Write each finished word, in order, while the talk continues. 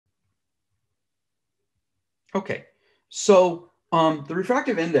Okay, so the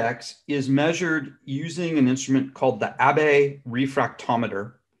refractive index is measured using an instrument called the Abbe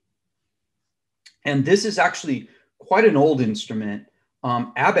refractometer. And this is actually quite an old instrument.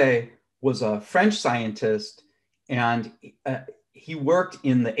 Abbe was a French scientist, and he worked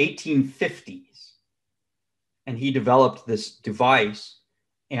in the 1850s. And he developed this device.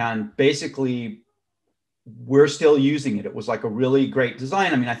 And basically, we're still using it. It was like a really great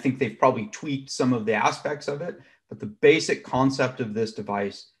design. I mean, I think they've probably tweaked some of the aspects of it, but the basic concept of this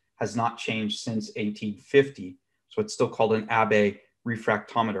device has not changed since 1850. So it's still called an Abbe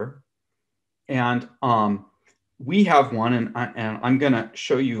refractometer. And we have one, and I'm going to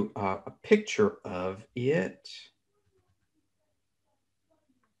show you a picture of it.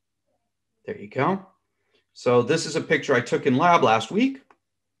 There you go. So this is a picture I took in lab last week.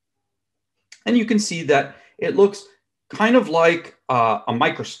 And you can see that it looks kind of like a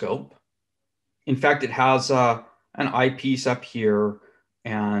microscope. In fact, it has an eyepiece up here,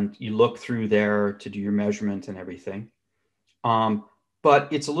 and you look through there to do your measurement and everything. But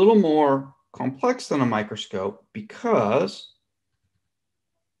it's a little more complex than a microscope because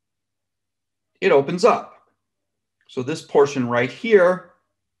it opens up. So this portion right here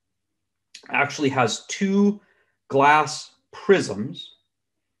actually has two glass prisms.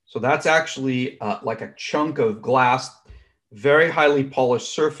 So that's actually like a chunk of glass, very highly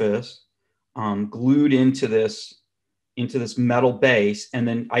polished surface, glued into this metal base. And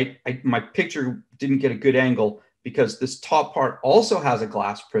then my picture didn't get a good angle because this top part also has a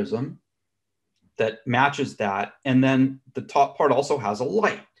glass prism that matches that. And then the top part also has a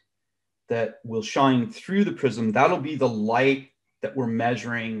light that will shine through the prism. That'll be the light that we're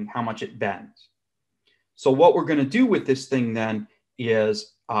measuring how much it bends. So what we're going to do with this thing then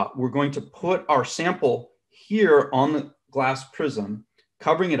is we're going to put our sample here on the glass prism,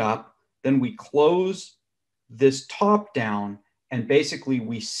 covering it up. Then we close this top down, and basically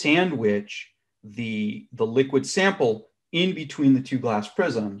we sandwich the liquid sample in between the two glass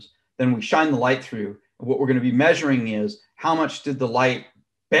prisms. Then we shine the light through. What we're going to be measuring is how much did the light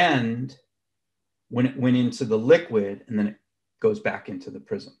bend when it went into the liquid, and then it goes back into the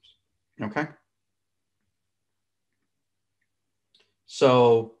prisms. Okay.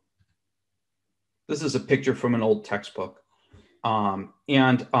 So this is a picture from an old textbook. Although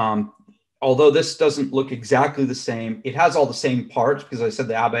this doesn't look exactly the same, it has all the same parts because I said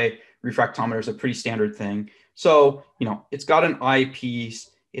the Abbe refractometer is a pretty standard thing. So, you know, it's got an eyepiece.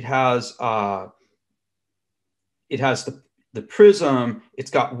 It has the prism.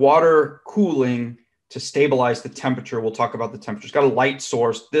 It's got water cooling to stabilize the temperature. We'll talk about the temperature. It's got a light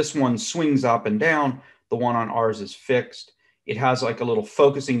source. This one swings up and down. The one on ours is fixed. It has like a little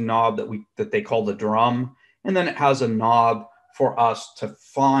focusing knob that they call the drum. And then it has a knob for us to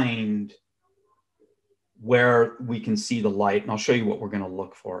find where we can see the light. And I'll show you what we're going to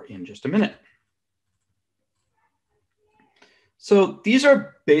look for in just a minute. So these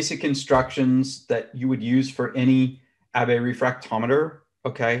are basic instructions that you would use for any Abbe refractometer.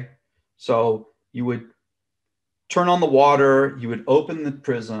 Okay. So you would turn on the water, you would open the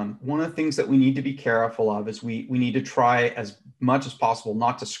prism. One of the things that we need to be careful of is we need to try as much as possible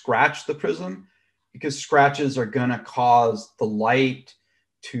not to scratch the prism, because scratches are going to cause the light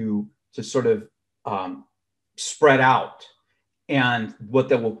to sort of spread out. And what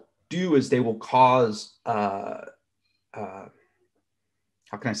they will do is they will cause, how can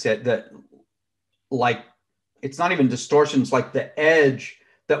I say it, that like, it's not even distortions, like the edge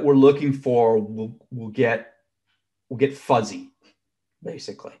that we're looking for will get fuzzy,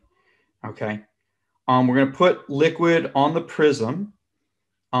 basically. Okay. We're going to put liquid on the prism.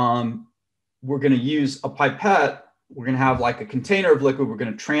 We're going to use a pipette. We're going to have like a container of liquid. We're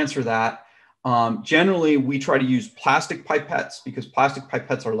going to transfer that. Generally, we try to use plastic pipettes because plastic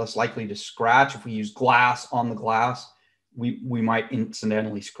pipettes are less likely to scratch. If we use glass on the glass, we might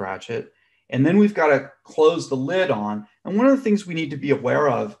incidentally scratch it. And then we've got to close the lid on. And one of the things we need to be aware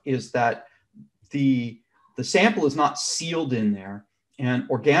of is that the sample is not sealed in there, and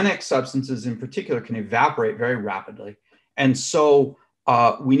organic substances in particular can evaporate very rapidly. And so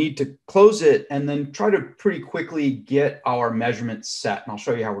we need to close it and then try to pretty quickly get our measurements set. And I'll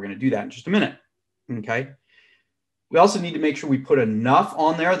show you how we're going to do that in just a minute. Okay. We also need to make sure we put enough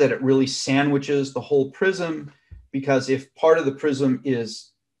on there that it really sandwiches the whole prism, because if part of the prism is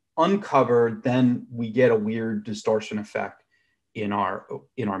uncovered, then we get a weird distortion effect in our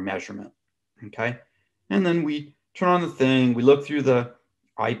measurement. Okay. And then we turn on the thing, we look through the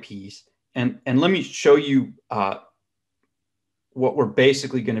eyepiece, and let me show you what we're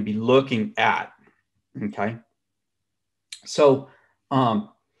basically going to be looking at. Okay. So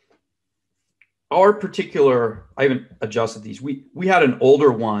our particular, I haven't adjusted these. We had an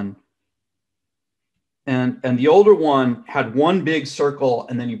older one, and the older one had one big circle,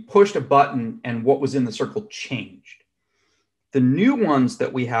 and then you pushed a button and what was in the circle changed. The new ones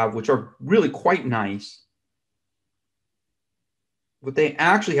that we have, which are really quite nice, what they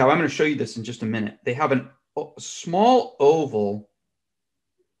actually have, I'm going to show you this in just a minute. They have a small oval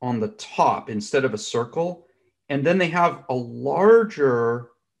on the top instead of a circle, and then they have a larger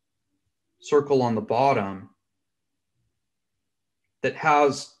circle on the bottom that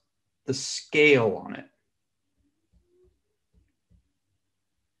has the scale on it.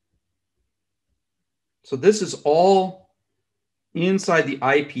 So this is all inside the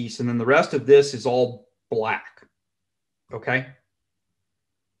eyepiece, and then the rest of this is all black. Okay?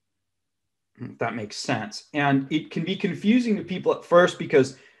 If that makes sense. And it can be confusing to people at first,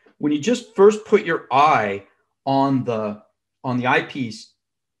 because when you just first put your eye on the eyepiece,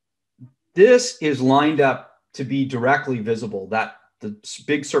 this is lined up to be directly visible, that the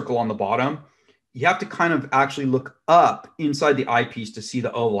big circle on the bottom. You have to kind of actually look up inside the eyepiece to see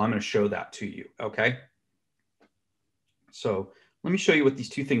the oval. I'm going to show that to you, okay? So let me show you what these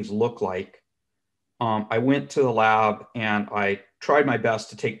two things look like. I went to the lab and I tried my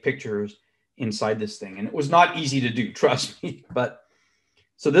best to take pictures inside this thing, and it was not easy to do, trust me. But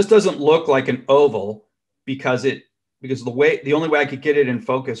so this doesn't look like an oval because the only way I could get it in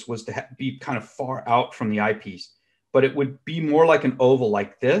focus was to be kind of far out from the eyepiece, but it would be more like an oval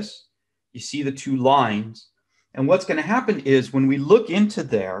like this. You see the two lines, and what's going to happen is when we look into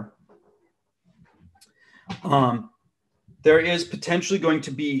there, there is potentially going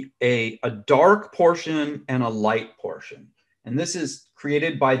to be a dark portion and a light portion. And this is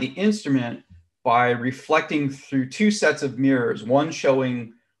created by the instrument by reflecting through two sets of mirrors, one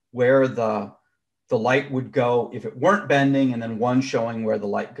showing where the light would go if it weren't bending, and then one showing where the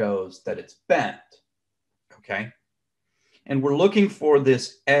light goes that it's bent, okay? And we're looking for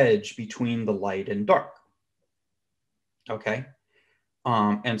this edge between the light and dark, okay?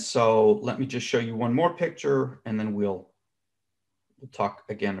 And so let me just show you one more picture, and then we'll talk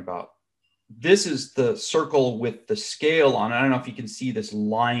again about, this is the circle with the scale on it. I don't know if you can see this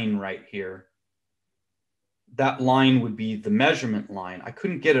line right here. That line would be the measurement line. I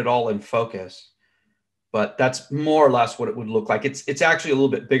couldn't get it all in focus, but that's more or less what it would look like. It's actually a little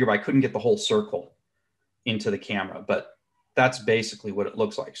bit bigger, but I couldn't get the whole circle into the camera, but that's basically what it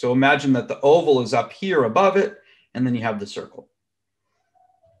looks like. So imagine that the oval is up here above it, and then you have the circle.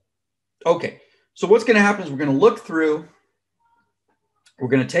 Okay, so what's going to happen is we're going to look through, we're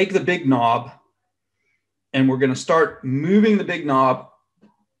going to take the big knob, and we're going to start moving the big knob.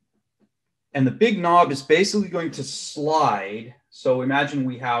 And the big knob is basically going to slide. So imagine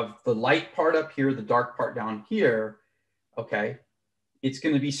we have the light part up here, the dark part down here. Okay, it's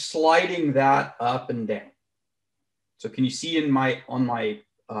going to be sliding that up and down. So can you see on my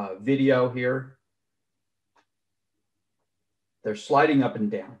video here? They're sliding up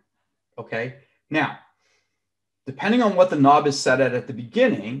and down. Okay, now, depending on what the knob is set at the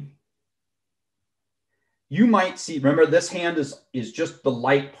beginning, you might see, remember this hand is just the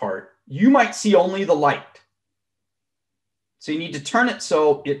light part. You might see only the light. So you need to turn it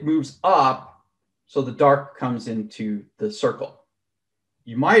so it moves up so the dark comes into the circle.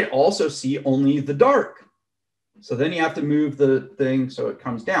 You might also see only the dark. So then you have to move the thing so it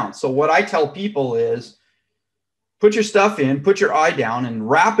comes down. So what I tell people is, put your stuff in, put your eye down, and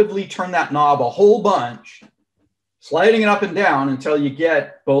rapidly turn that knob a whole bunch, sliding it up and down until you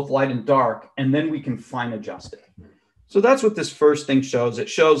get both light and dark, and then we can fine adjust it. So that's what this first thing shows. It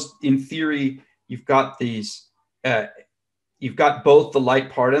shows, in theory, you've got these, you've got both the light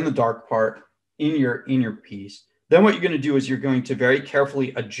part and the dark part in your piece. Then what you're going to do is you're going to very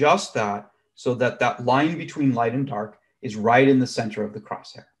carefully adjust that so that that line between light and dark is right in the center of the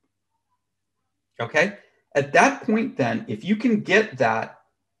crosshair. Okay? At that point then, if you can get that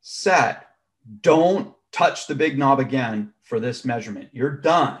set, don't touch the big knob again for this measurement. You're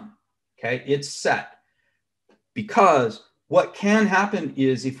done. Okay? It's set. Because what can happen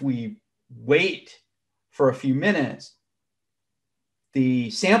is if we wait for a few minutes, the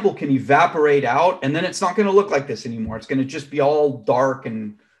sample can evaporate out, and then it's not going to look like this anymore. It's going to just be all dark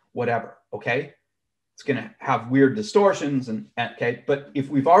and whatever, okay? It's going to have weird distortions, and okay? But if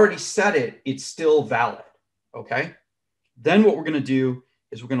we've already set it, it's still valid, okay? Then what we're going to do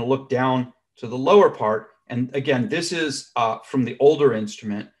is we're going to look down to the lower part. And again, this is from the older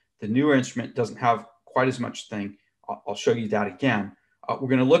instrument. The newer instrument doesn't have quite as much thing. I'll show you that again. We're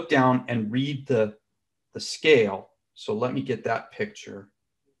going to look down and read the scale. So let me get that picture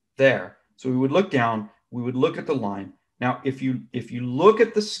there. So we would look down, we would look at the line. Now, if you look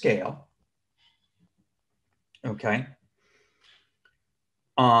at the scale, okay?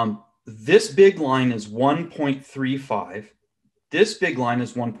 This big line is 1.35. This big line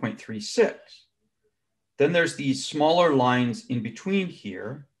is 1.36. Then there's these smaller lines in between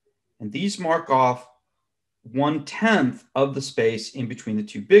here, and these mark off 1/10 of the space in between the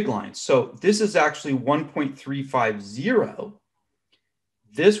two big lines. So this is actually 1.350.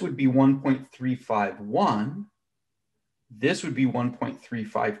 This would be 1.351. This would be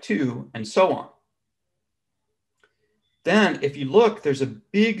 1.352, and so on. Then if you look, there's a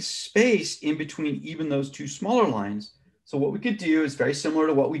big space in between even those two smaller lines. So what we could do is very similar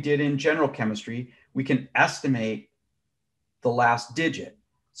to what we did in general chemistry. We can estimate the last digit.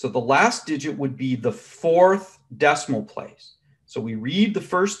 So the last digit would be the 4th decimal place. So we read the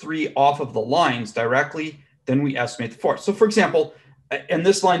first 3 off of the lines directly, then we estimate the 4th. So for example, and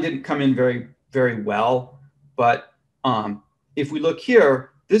this line didn't come in very, very well, but if we look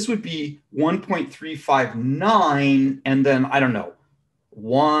here, this would be 1.359, and then, I don't know,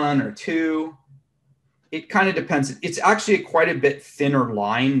 1 or 2. It kind of depends. It's actually quite a bit thinner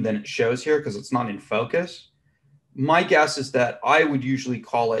line than it shows here because it's not in focus. My guess is that I would usually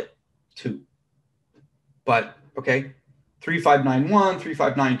call it 2. But, okay, 3591,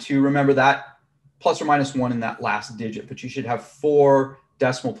 3592, remember that plus or minus 1 in that last digit, but you should have 4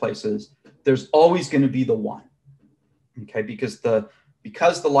 decimal places. There's always going to be the 1, okay, because the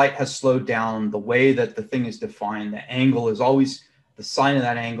light has slowed down, the way that the thing is defined, the angle is always, the sign of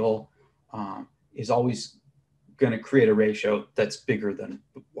that angle is always going to create a ratio that's bigger than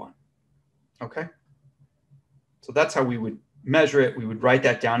 1, okay? So that's how we would measure it. We would write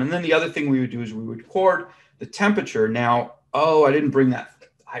that down. And then the other thing we would do is we would record the temperature. Now, oh, I didn't bring that.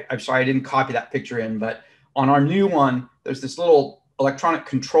 I'm sorry, I didn't copy that picture in, but on our new one, there's this little electronic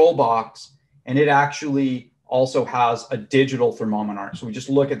control box, and it actually also has a digital thermometer. So we just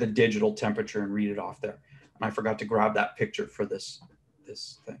look at the digital temperature and read it off there. And I forgot to grab that picture for this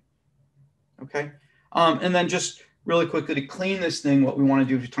thing. Okay. And then just really quickly to clean this thing, what we want to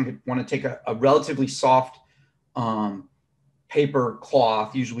do is we want to take a relatively soft paper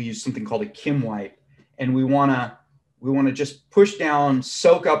cloth. Usually we use something called a Kim wipe, and we want to just push down,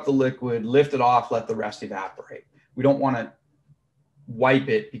 soak up the liquid, lift it off, let the rest evaporate. We don't want to wipe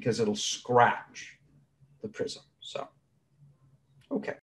it because it'll scratch the prism. So, okay.